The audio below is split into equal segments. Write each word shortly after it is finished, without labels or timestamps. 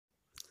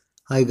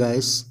Hi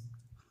guys,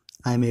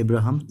 I'm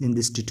Abraham. In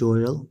this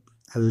tutorial,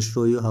 I will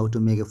show you how to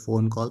make a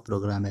phone call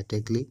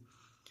programmatically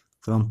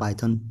from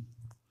Python.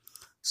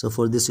 So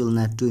for this, you'll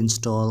need to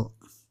install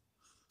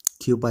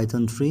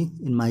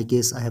qpython3. In my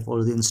case, I have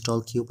already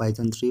installed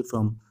qpython3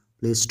 from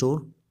Play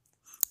Store.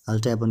 I'll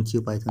tap on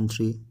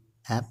qpython3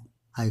 app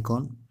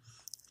icon,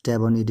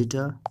 tap on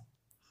editor,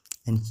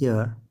 and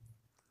here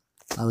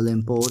I will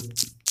import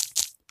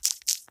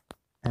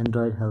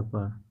Android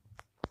helper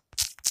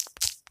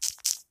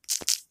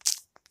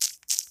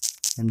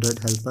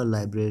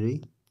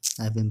library.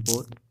 I've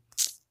imported,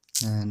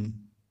 and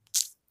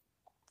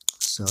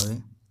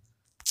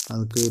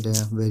I'll create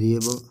a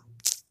variable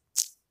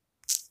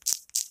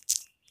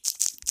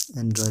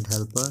Android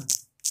helper,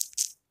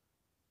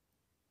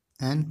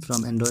 and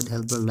from Android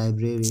helper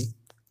library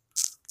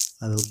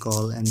I will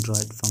call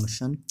Android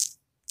function.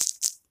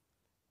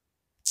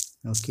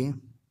 Okay,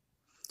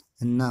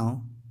 and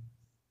now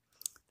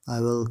I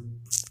will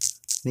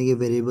make a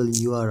variable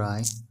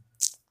URI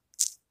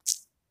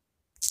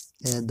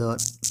a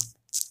dot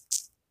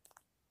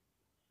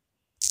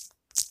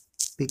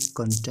pick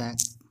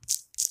contact.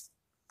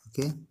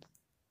 Okay,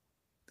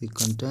 pick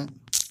contact,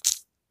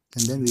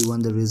 and then we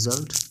want the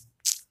result,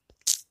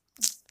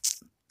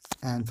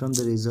 and from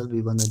the result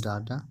we want the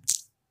data,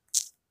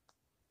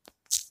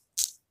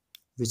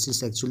 which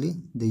is actually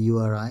the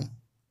URI.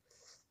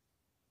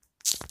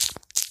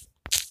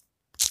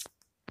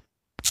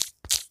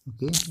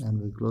 Okay, and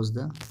we close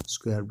the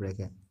square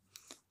bracket.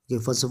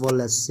 Okay, first of all,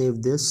 let's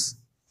save this.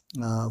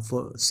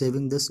 For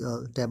saving this,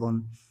 tap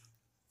on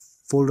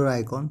folder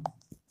icon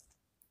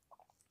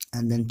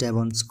and then tap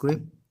on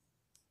script,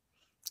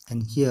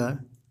 and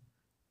here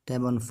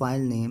tap on file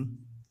name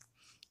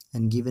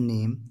and give a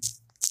name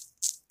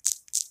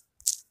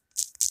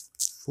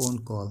phone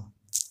call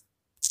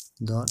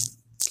dot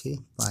py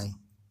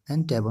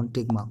and tap on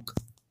tick mark.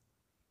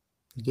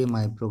 Okay,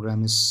 my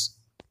program is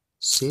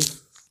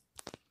safe.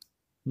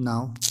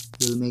 Now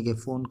we'll make a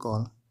phone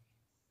call.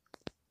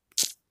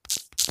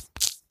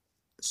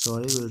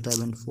 We'll type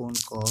in phone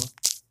call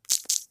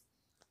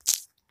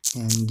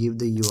and give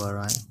the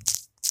URI.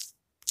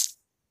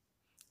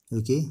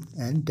 Okay,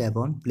 and tap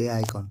on play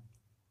icon.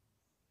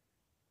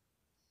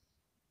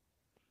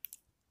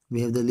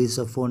 We have the list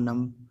of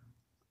phone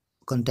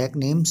contact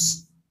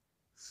names.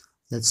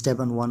 Let's tap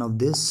on one of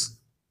this.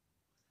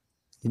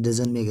 It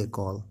doesn't make a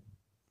call.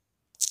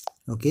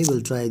 Okay,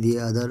 we'll try the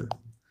other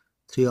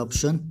three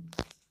option.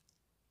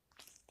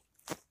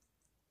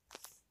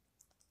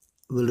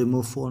 We'll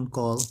remove phone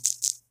call,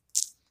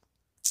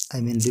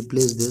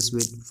 replace this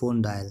with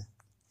phone dial,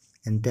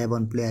 and tap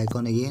on play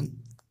icon again.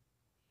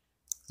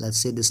 Let's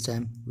see this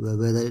time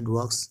whether it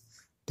works.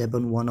 Tap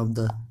on one of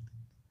the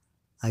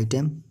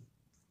item,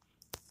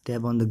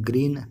 tap on the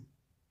green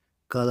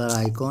color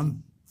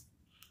icon,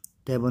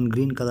 tap on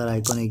green color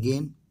icon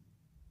again,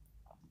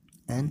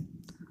 and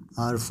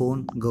our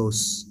phone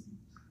goes.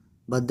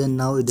 But then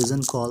now it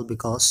doesn't call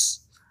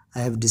because I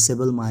have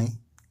disabled my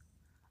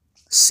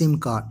SIM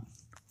card,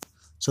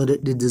 so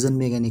that it doesn't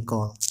make any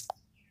call.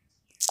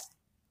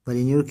 But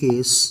in your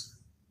case,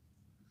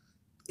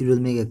 it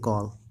will make a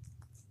call.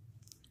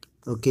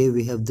 Okay,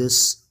 we have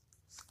this.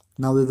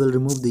 Now we will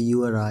remove the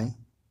URI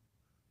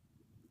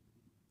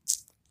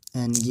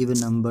and give a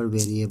number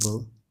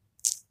variable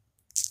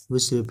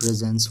which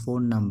represents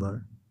phone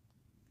number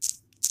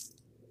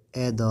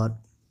a dot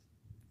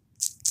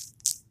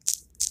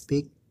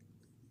pick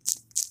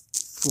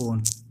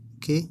phone.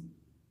 Okay,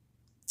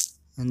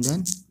 and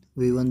then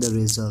we want the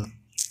result,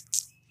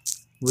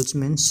 which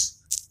means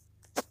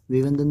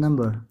we want the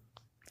number.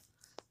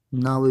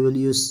 Now we will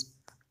use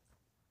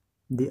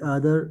the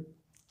other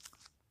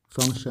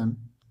function,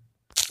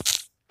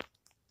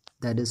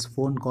 that is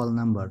phone call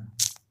number,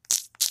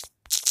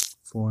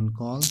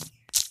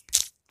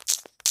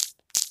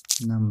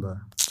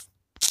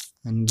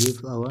 and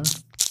give our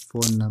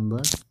phone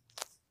number.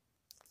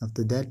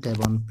 After that, tap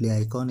on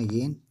play icon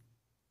again.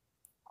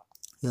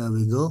 Here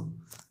we go.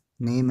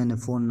 Name and a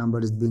phone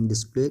number is being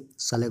displayed.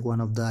 Select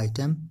one of the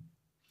item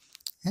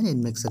and it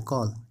makes a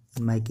call.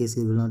 In my case,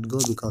 it will not go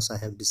because I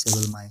have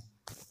disabled my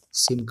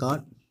SIM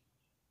card.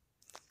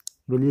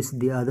 We'll use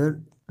the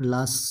other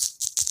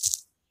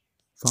last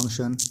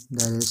function,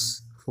 that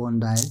is phone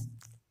dial,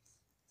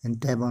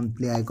 and tap on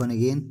play icon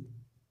again.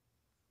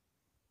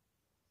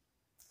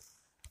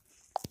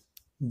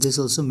 This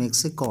also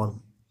makes a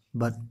call,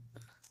 but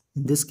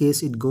in this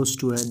case it goes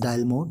to a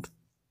dial mode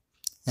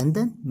and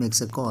then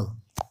makes a call.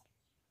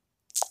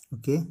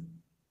 Okay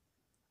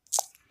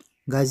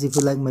guys, if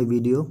you like my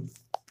video,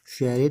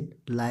 share it,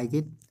 like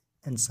it,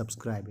 and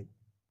subscribe it.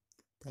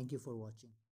 Thank you for watching.